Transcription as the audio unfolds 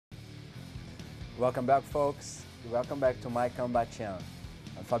Welcome back, folks. Welcome back to my combat channel.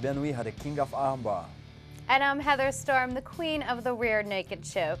 I'm Fabiano, the king of armbar. And I'm Heather Storm, the queen of the rear naked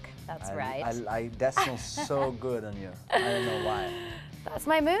choke. That's right. That sounds so good on you. I don't know why. That's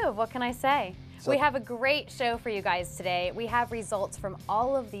my move. What can I say? We have a great show for you guys today. We have results from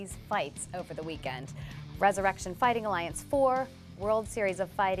all of these fights over the weekend. Resurrection Fighting Alliance 4, World Series of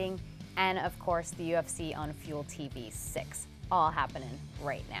Fighting, and of course the UFC on Fuel TV 6. All happening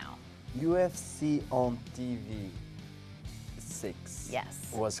right now. UFC on TV 6.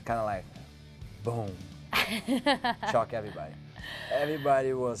 Yes. Was kind of like, boom. Shock everybody.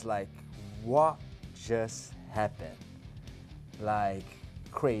 Everybody was like, what just happened? Like,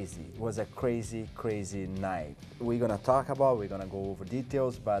 crazy. It was a crazy, crazy night. We're gonna talk about, we're gonna go over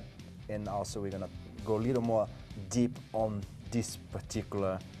details, and also we're gonna go a little more deep on this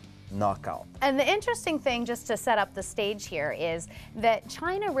particular knockout. And the interesting thing, just to set up the stage here, is that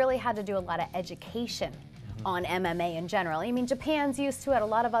China really had to do a lot of education on MMA in general. I mean, Japan's used to it, a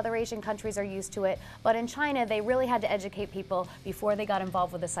lot of other Asian countries are used to it, but in China, they really had to educate people before they got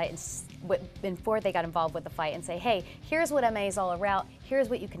involved with the fight and say, hey, here's what MMA is all about, here's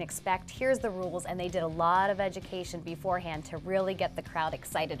what you can expect, here's the rules, and they did a lot of education beforehand to really get the crowd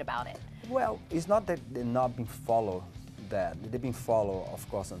excited about it. Well, it's not that they're not being followed. They've been followed, of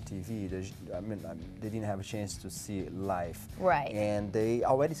course, on TV. They didn't have a chance to see it live. Right. And they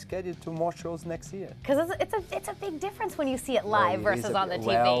already scheduled 2 more shows next year. Because it's a big difference when you see it live versus on the TV.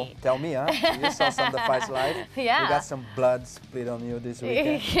 Well, tell me, huh? You saw some of the fights live? Yeah. You got some blood split on you this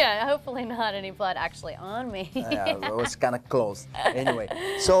weekend? Yeah, hopefully not any blood actually on me. Yeah, it was kind of close. Anyway,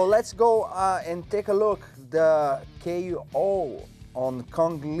 so let's go and take a look. The KO on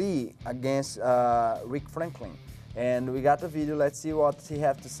Kong Lee against Rick Franklin. And we got the video. Let's see what he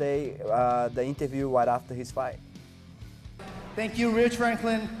has to say, the interview right after his fight. Thank you, Rich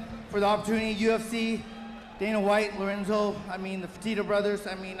Franklin, for the opportunity. UFC, Dana White, Lorenzo, the Fertitta brothers.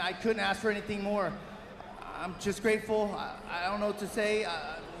 I couldn't ask for anything more. I'm just grateful. I don't know what to say. It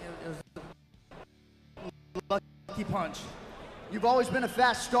was a lucky punch. You've always been a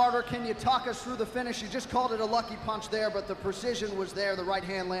fast starter. Can you talk us through the finish? You just called it a lucky punch there, but the precision was there. The right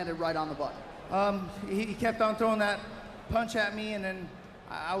hand landed right on the button. He kept on throwing that punch at me, and then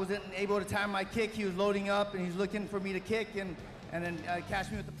I wasn't able to time my kick. He was loading up, and he's looking for me to kick, and then catch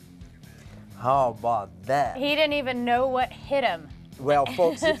me with the... How about that? He didn't even know what hit him. Well,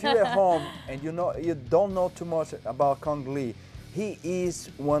 folks, if you're at home and you don't know too much about Kong Lee, he is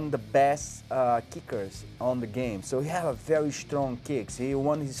one of the best kickers on the game. So he has a very strong kicks. He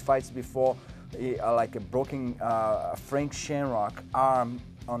won his fights before, like a broken Frank Shamrock arm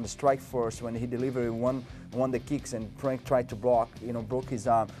on the strike first when he delivered one the kicks, and Frank tried to block, broke his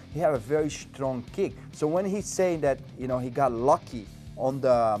arm. He had a very strong kick. So when he's saying that, he got lucky on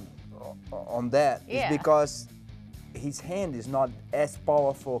that, yeah, it's because his hand is not as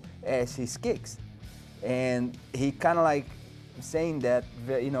powerful as his kicks, and he kind of like saying that,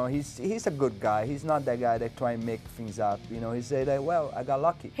 he's a good guy. He's not that guy that try and make things up. He said that, well, I got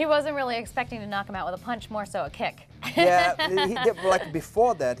lucky. He wasn't really expecting to knock him out with a punch, more so a kick. Yeah, he did, like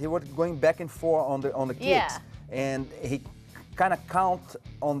before that, he was going back and forth on the kicks, yeah, and he kind of count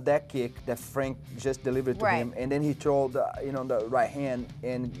on that kick that Frank just delivered to him, and then he threw the right hand,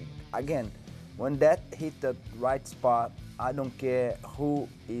 and again, when that hit the right spot, I don't care who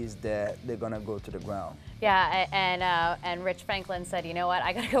is there, they're gonna go to the ground. Yeah, and Rich Franklin said, you know what,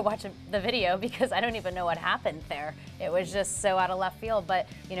 I gotta go watch the video because I don't even know what happened there. It was just so out of left field. But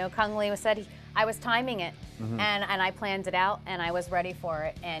Kong Lee said I was timing it, and I planned it out, and I was ready for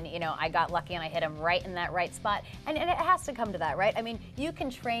it, and I got lucky and I hit him right in that right spot. And it has to come to that, right? I mean, you can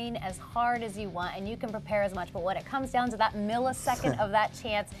train as hard as you want and you can prepare as much, but when it comes down to that millisecond of that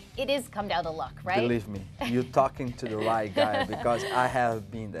chance, it is come down to luck, right? Believe me, you're talking to the right guy because I have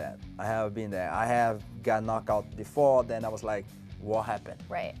been there. I have got knocked out before, then I was like, what happened?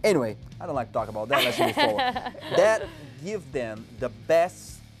 Right. Anyway, I don't like to talk about that. Let's move forward. That gives them the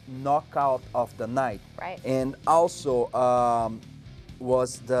best knockout of the night. Right. And also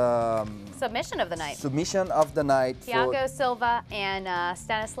was the submission of the night. Submission of the night. Thiago Silva and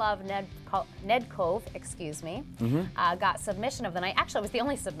Stanislav Nedkov, got submission of the night. Actually, it was the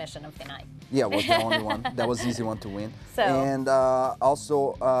only submission of the night. Yeah, it was the only one. That was the easy one to win. So, and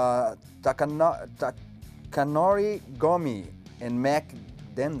also Takanori Gomi and Mac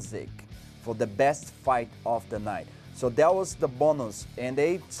Denzig for the best fight of the night. So that was the bonus, and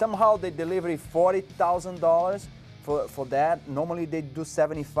they delivered $40,000 for that. Normally they do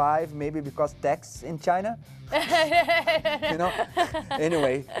 75, maybe because tax in China.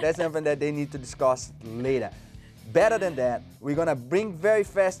 Anyway, that's something that they need to discuss later. better than that. We're gonna bring very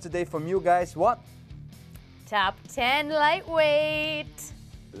fast today from you guys what? Top 10 lightweight.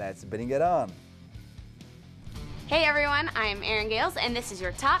 Let's bring it on. Hey everyone, I'm Erin Gales, and this is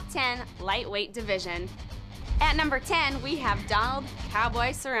your top 10 lightweight division. At number 10, we have Donald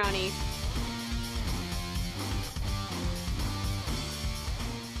Cowboy Cerrone.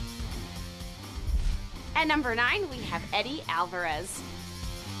 At number 9, we have Eddie Alvarez.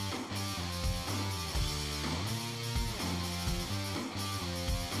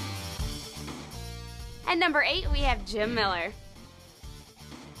 At number 8, we have Jim Miller.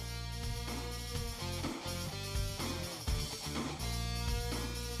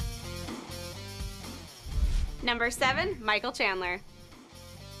 Number 7, Michael Chandler.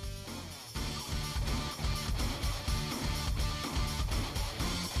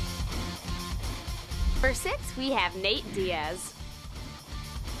 Number 6, we have Nate Diaz.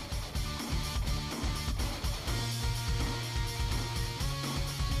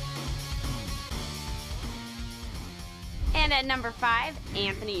 And at number 5,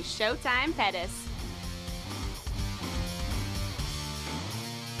 Anthony Showtime Pettis.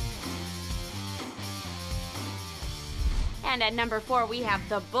 And at number 4, we have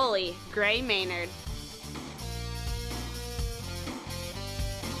the bully, Gray Maynard.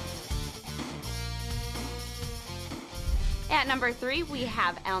 At number 3, we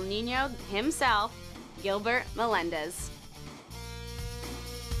have El Nino himself, Gilbert Melendez.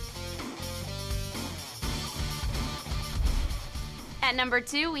 At number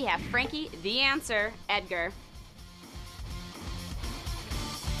 2, we have Frankie the Answer Edgar.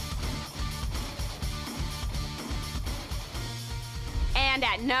 And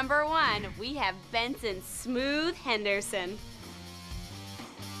at number 1, we have Benson Smooth Henderson.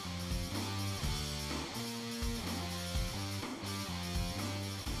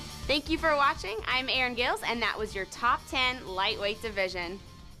 Thank you for watching. I'm Erin Gales, and that was your top 10 lightweight division.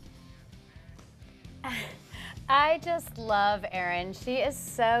 I just love Erin. She is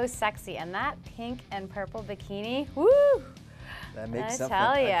so sexy, and that pink and purple bikini, woo! That makes I something. tell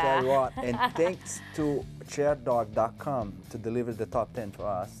I ya. tell you what. And thanks to chairdog.com to deliver the top 10 for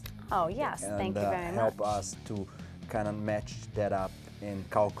us. Oh yes, And thank you very much. help us to kind of match that up and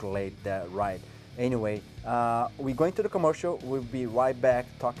calculate that right. Anyway, we're going to the commercial. We'll be right back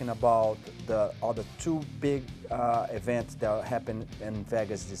talking about the other 2 big events that happened in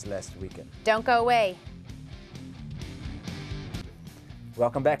Vegas this last weekend. Don't go away.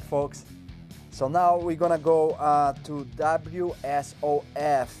 Welcome back, folks. So now we're gonna go to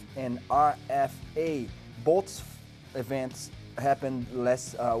WSOF and RFA. Both events happened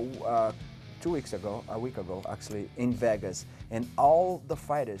a week ago actually, in Vegas, and all the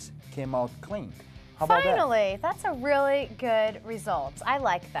fighters came out clean. How about that? Finally, that's a really good result. I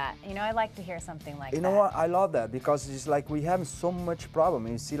like that. You know, I like to hear something like that. You know what? I love that because it's like we have so much problem.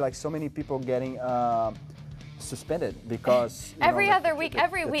 You see, like so many people getting suspended because every week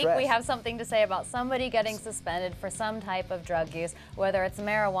we threats. have something to say about somebody getting suspended for some type of drug use, whether it's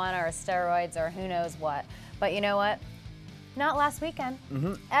marijuana or steroids or who knows what. But you know what? Not last weekend.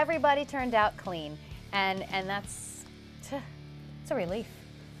 Everybody turned out clean, and that's it's a relief.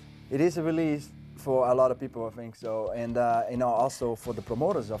 It is a relief for a lot of people, I think so, and you know, also for the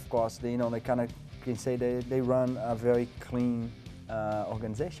promoters, of course. They, you know, they kind of can say they run a very clean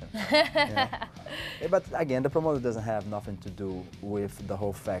organization. You know? But again, the promoter doesn't have nothing to do with the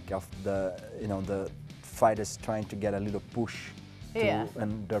whole fact of the, you know, the fighters trying to get a little push to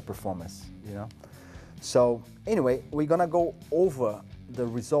in their performance, you know. So anyway, we're gonna go over the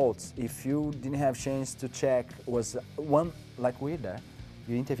results. If you didn't have chance to check, was one like we're there.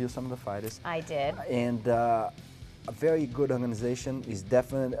 You interview some of the fighters. I did. And a very good organization is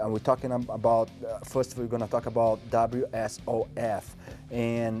definitely, and we're talking about, first we're going to talk about WSOF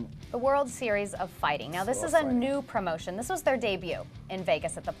and the World Series of Fighting. Now this is a new promotion. This was their debut in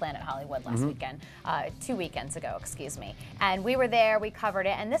Vegas at the Planet Hollywood last weekend, 2 weekends ago, excuse me. And we were there, we covered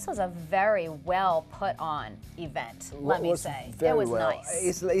it, and this was a very well put on event, let me say. It was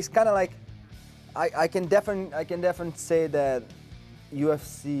nice. It's kind of like, I can definitely say that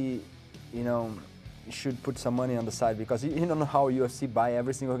UFC, you know, should put some money on the side because you don't know how UFC buy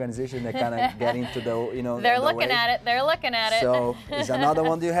every single organization. They kind of get into the, you know, they're looking at it. They're looking at it. So it's another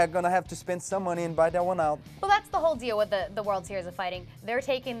one you're gonna have to spend some money and buy that one out. Well, that's the whole deal with the World Series of Fighting. They're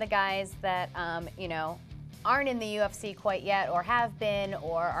taking the guys that you know, aren't in the UFC quite yet, or have been,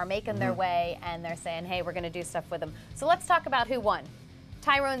 or are making their way, and they're saying, hey, we're gonna do stuff with them. So let's talk about who won.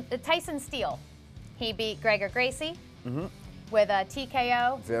 Tyson Steele. He beat Gregor Gracie. with a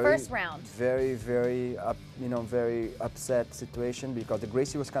TKO first round. Very, very, very upset situation because the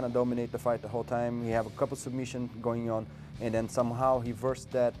Gracie was kind of dominating the fight the whole time. He had a couple submissions going on, and then somehow he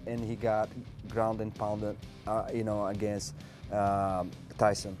versed that and he got ground and pounded, against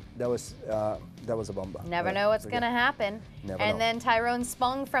Tyson. That was a bomba. Never know what's going to happen. Never and know. then Tyrone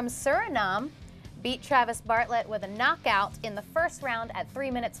Spong from Suriname beat Travis Bartlett with a knockout in the first round at 3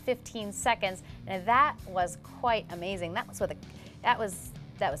 minutes 15 seconds. Now that was quite amazing. That was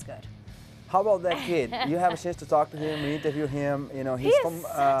good. How about that kid? You have a chance to talk to him, interview him. He's He is from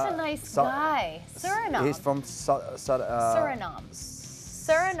such a nice guy. Suriname. He's from Suriname.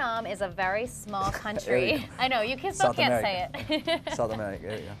 Suriname is a very small country. I know, you still can't say it. South America,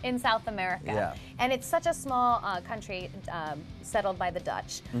 there you go. In South America. Yeah. And it's such a small country settled by the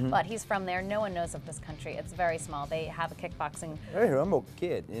Dutch, but he's from there. No one knows of this country. It's very small. They have a kickboxing. Very humble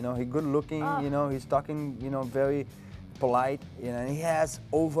kid, he's good looking, he's talking, very polite, and he has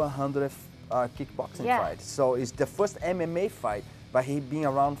over 100 kickboxing fights. So it's the first MMA fight, but he been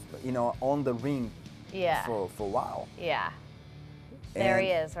around, on the ring for a while. Yeah. There he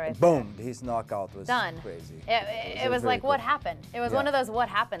is, right boom, his knockout was done. Crazy. It was like, what happened? It was one of those what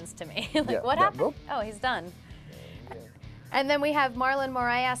happens to me. What happened? Oh, he's done. And then we have Marlon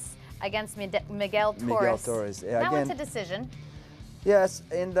Moraes against Miguel Torres. Miguel Torres. Yeah, that went to decision. Yes,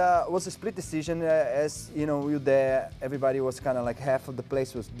 and it was a split decision. As we were there, everybody was kind of like half of the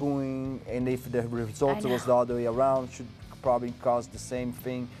place was booing, and if the result was the other way around, should probably cause the same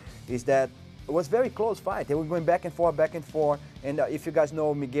thing. Is that it was very close fight. They were going back and forth, and if you guys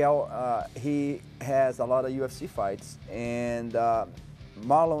know Miguel, he has a lot of UFC fights, and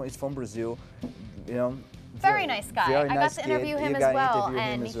Marlon is from Brazil, Very nice guy. I got to interview him as well,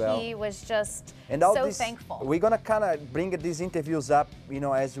 and he was just so thankful. We're gonna kind of bring these interviews up,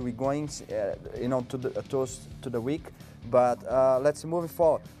 as we're going, to the week. But let's move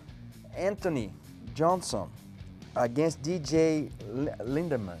forward. Anthony Johnson against DJ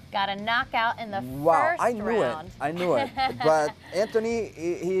Lindemann. Got a knockout in the first round. I knew it. But Anthony,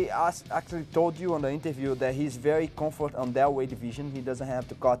 he actually told you on the interview that he's very comfortable on that weight division. He doesn't have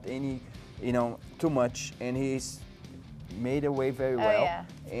to cut any, too much, and he's made away very well. Yeah.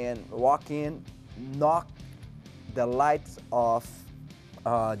 And walk in, knock the lights off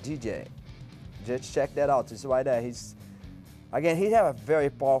DJ. Just check that out. It's right there. He have a very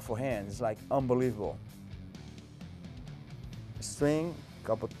powerful hand. It's like unbelievable. Swing,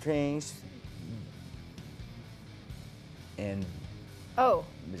 couple trains, and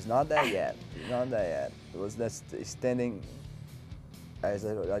it's not there yet. It's not there yet. It was just standing, as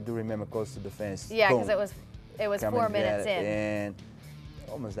I do remember, close to the fence. Yeah, because it was 4 minutes in, and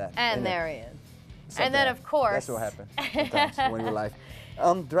almost that. And there he is. And then of course, that's what happens sometimes when you're live.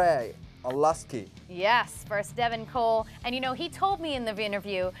 Andre Arlovski. Yes, versus Devin Cole. And he told me in the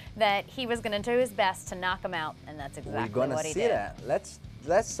interview that he was going to do his best to knock him out, and that's exactly what he did. We're going to see that.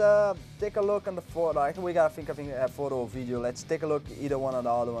 Let's take a look on the photo. I think we got to think of a photo or video. Let's take a look either one or the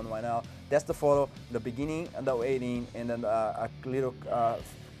other one right now. That's the photo, the beginning and the waiting, and then a little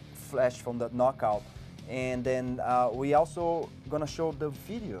flash from the knockout. And then we also going to show the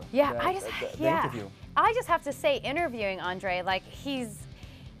video. Yeah, the interview. I just have to say, interviewing Andre, like he's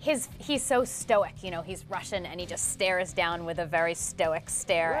so stoic, he's Russian and he just stares down with a very stoic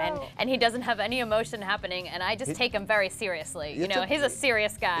stare, and he doesn't have any emotion happening, and I just take him very seriously. He's a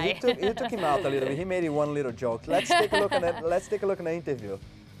serious guy. He took him out a little bit. He made one little joke. Let's take a look at it. Let's take a look at the interview.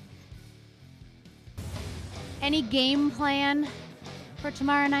 Any game plan for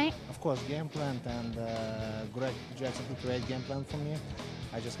tomorrow night? Of course, game plan, and Greg Jackson to create game plan for me.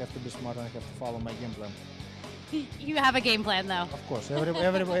 I just have to be smart and I have to follow my game plan. You have a game plan, though. Of course, I think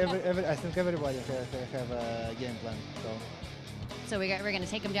everybody have a game plan. So we're going to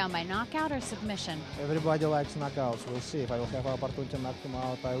take him down by knockout or submission? Everybody likes knockouts. We'll see. If I will have an opportunity to knock him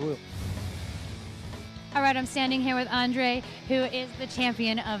out, I will. All right, I'm standing here with Andre, who is the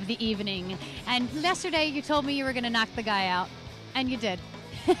champion of the evening. And yesterday you told me you were going to knock the guy out, and you did.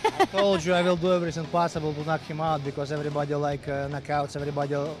 I told you I will do everything possible to knock him out because everybody like knockouts,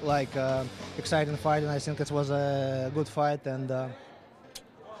 everybody like exciting fight, and I think it was a good fight. And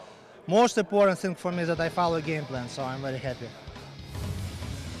most important thing for me is that I follow a game plan, so I'm very happy.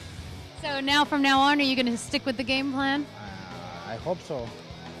 So now, from now on, are you going to stick with the game plan? I hope so.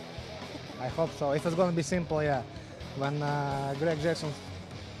 I hope so. If it's going to be simple, yeah. When Greg Jackson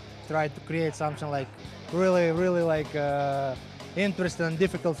tried to create something like really like interesting and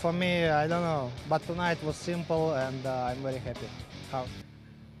difficult for me, I don't know. But tonight was simple, and I'm very happy. How?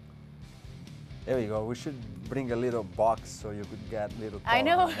 There we go. We should bring a little box so you could get little. I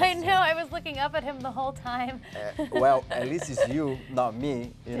know. I was looking up at him the whole time. Well, at least it's you, not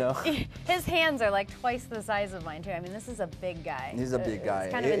me, you know. His hands are like twice the size of mine too. I mean, this is a big guy. He's a big guy.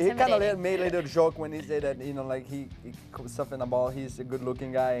 It's kind of he kind of made a intimidating. little joke when he said that, you know, like he something about he's a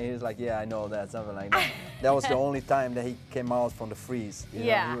good-looking guy. And he's like, yeah, I know that, something like that. That was the only time that he came out from the freeze. You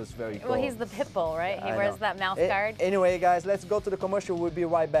know, he was very cool. Well, he's the pit bull, right? He wears that mouth guard. Anyway, guys, let's go to the commercial. We'll be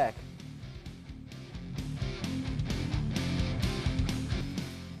right back.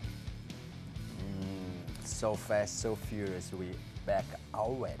 So fast, so furious. We back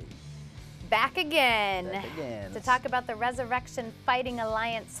already. Back again. Back again. To talk about the Resurrection Fighting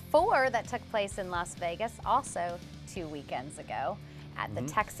Alliance 4 that took place in Las Vegas, also 2 weekends ago at the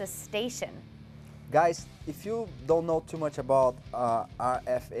Texas station. Guys, if you don't know too much about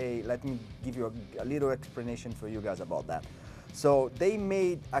RFA, let me give you a little explanation for you guys about that. So they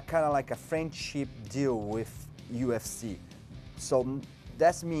made a kind of like a friendship deal with UFC. So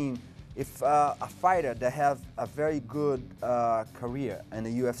that's mean if a fighter that have a very good career in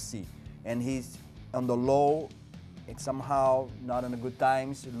the UFC and he's on the low and somehow not in the good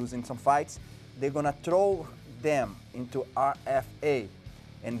times, losing some fights, they're gonna throw them into RFA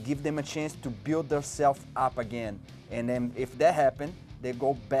and give them a chance to build themselves up again. And then if that happens, they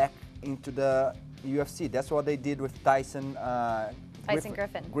go back into the UFC. That's what they did with Tyson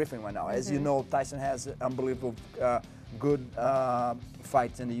Griffin right now. As you know, Tyson has unbelievable good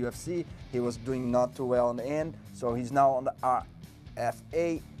fights in the UFC. He was doing not too well in the end, so he's now on the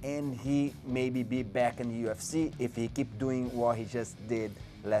RFA, and he maybe be back in the UFC if he keep doing what he just did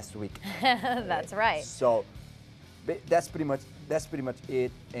last week. That's right. So that's pretty much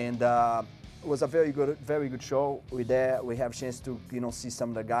it, and it was a very good show. We're there. We have a chance to see some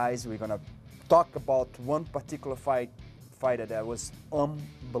of the guys. We're gonna talk about one particular fighter that was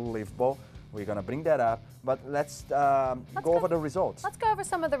unbelievable. We're gonna bring that up, but let's go over the results. Let's go over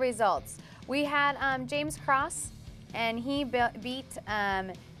some of the results. We had James Cross, and he beat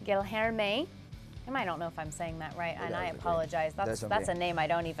Guilherme. I don't know if I'm saying that right, and I apologize. That's a name I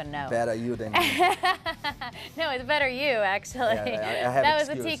don't even know. Better you than me. No, it's better you, actually. Yeah, I have that was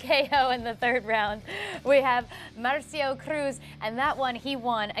excuse. a TKO in the 3rd round. We have Marcio Cruz, and that one he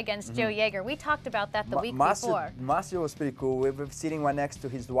won against Joe Yeager. We talked about that the week before. Marcio was pretty cool. We were sitting right next to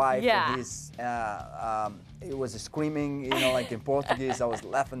his wife. Yeah. And he was screaming, like in Portuguese. I was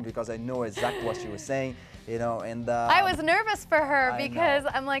laughing because I know exactly what she was saying. And I was nervous for her because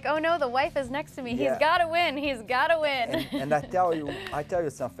I'm like, oh no, the wife is next to me. Yeah. He's got to win. He's got to win. And I tell you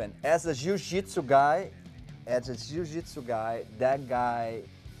something. As a jiu-jitsu guy, that guy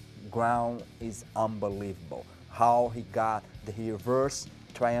ground is unbelievable. How he got the reverse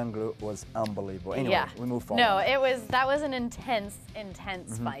triangle was unbelievable. Anyway, we move forward. No, that was an intense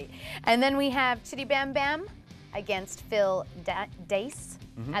fight. And then we have Chitty Bam Bam against Phil Dace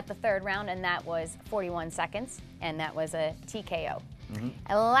at the 3rd round, and that was 41 seconds, and that was a TKO. And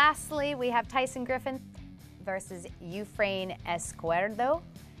lastly, we have Tyson Griffin versus Euphrain Esquerdo.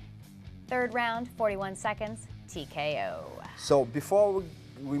 3rd round, 41 seconds, TKO. So before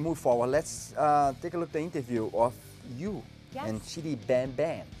we move forward, let's take a look at the interview of you and Chitty Bam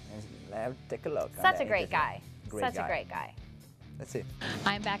Bam. Let's take a look. Such a great guy. Great guy. That's it.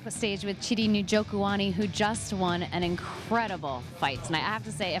 I'm back backstage with Chidi Njokuani, who just won an incredible fight tonight. I have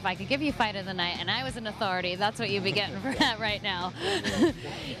to say, if I could give you fight of the night and I was an authority, that's what you'd be getting for that right now.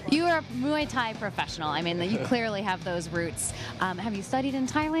 You are a Muay Thai professional. I mean, you clearly have those roots. Have you studied in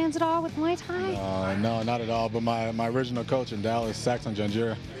Thailand at all with Muay Thai? No, not at all. But my original coach in Dallas, Saxon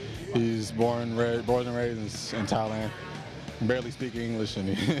Janjira, he's born and raised in Thailand. Barely speak English, and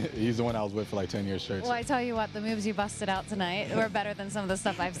he's the one I was with for like 10 years straight. Well, I tell you what, the moves you busted out tonight were better than some of the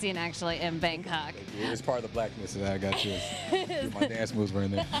stuff I've seen actually in Bangkok. It's part of the blackness that I got you. My dance moves were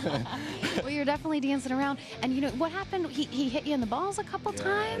in there. Well, you're definitely dancing around. And you know, what happened? He hit you in the balls a couple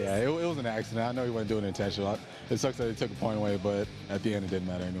times? Yeah, it was an accident. I know he wasn't doing it intentional. It sucks that he took a point away, but at the end it didn't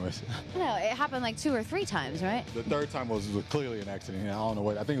matter anyways. No, it happened like 2 or 3 times, right? The 3rd time was clearly an accident. I don't know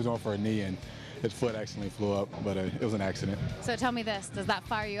what. I think he was going for a knee, and his foot accidentally flew up, but it was an accident. So tell me this, does that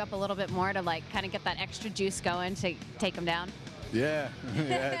fire you up a little bit more to like kind of get that extra juice going to take him down? Yeah,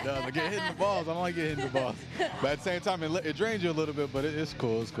 it does. I get hit in the balls. I don't like getting hit in the balls. But at the same time, it drains you a little bit, but it's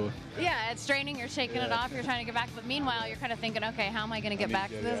cool. It's cool. Yeah, it's draining. You're shaking it off. You're trying to get back. But meanwhile, you're kind of thinking, okay, how am I going to get back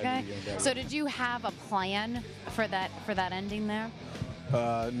to this guy? So did you have a plan for that ending there?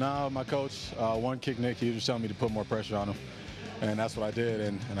 No, my coach, one kick Nick, he was just telling me to put more pressure on him. and that's what I did,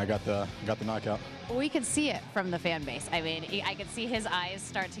 and I got the knockout. We could see it from the fan base. I mean, I could see his eyes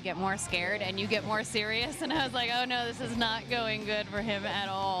start to get more scared and you get more serious, and I was like, oh no, this is not going good for him at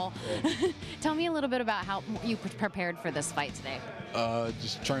all. Tell me a little bit about how you prepared for this fight today.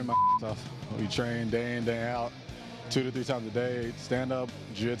 Just train my off. We train day in, day out, 2 to 3 times a day, stand up,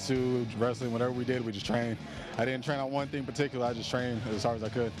 jiu-jitsu, wrestling, whatever we did, we just trained. I didn't train on one thing in particular, I just trained as hard as I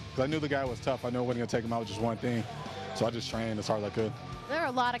could. Because I knew the guy was tough, I knew I wasn't going to take him out with just one thing, so I just trained as hard as I could. There were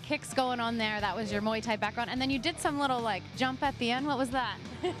a lot of kicks going on there. That was your Muay Thai background. And then you did some little like jump at the end. What was that?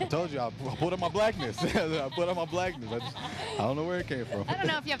 I told you, I put on my blackness. I put on my blackness. I don't know where it came from. I don't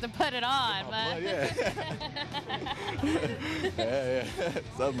know if you have to put it on, but. Yeah. yeah,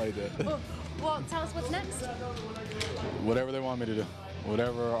 something like that. Well, tell us what's next. Whatever they want me to do.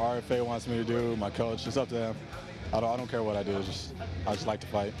 Whatever RFA wants me to do, my coach, it's up to them. I don't care what I do, I just like to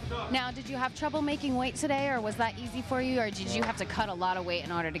fight. Now, did you have trouble making weight today, or was that easy for you, or did you have to cut a lot of weight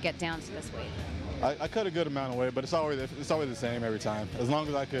in order to get down to this weight? I cut a good amount of weight, but it's always the same every time. As long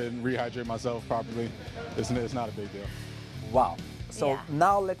as I can rehydrate myself properly, it's not a big deal. Wow. So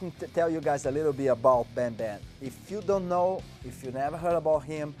now let me tell you guys a little bit about Bam Bam. If you don't know, if you never heard about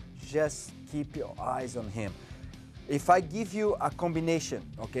him, just keep your eyes on him. If I give you a combination,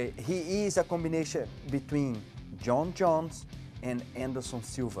 okay, he is a combination between John Jones and Anderson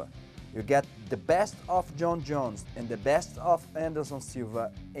Silva. You get the best of John Jones and the best of Anderson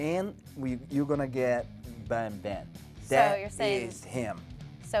Silva, and you're gonna get Bam Bam. That so you're saying is him.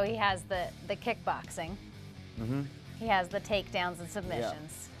 So he has the kickboxing. He has the takedowns and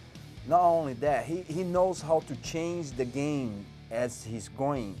submissions. Yeah. Not only that, he knows how to change the game as he's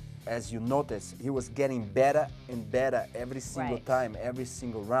going. As you notice, he was getting better and better every single time, every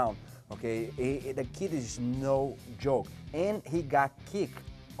single round. Okay, the kid is no joke, and he got kicked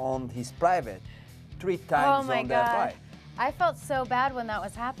on his private 3 times on that fight. I felt so bad when that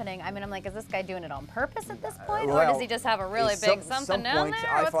was happening. I mean, I'm like, is this guy doing it on purpose at this point, or does he just have a really big something down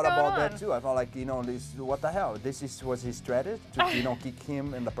there? I thought about that too. I felt like, you know, what the hell? Was his strategy to, you know, kick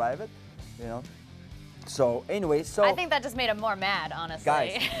him in the private, you know. So anyway, I think that just made him more mad, honestly.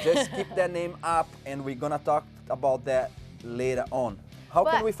 Guys, just keep that name up, and we're gonna talk about that later on. How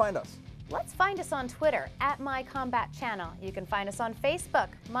can we find us? Let's find us on Twitter @MyCombatChannel. You can find us on Facebook,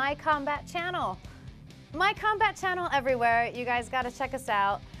 My Combat Channel. My Combat Channel everywhere. You guys got to check us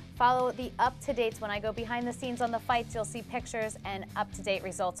out. Follow the up-to-dates. When I go behind the scenes on the fights, you'll see pictures and up-to-date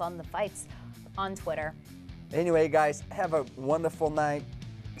results on the fights on Twitter. Anyway, guys, have a wonderful night.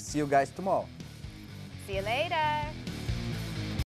 See you guys tomorrow. See you later.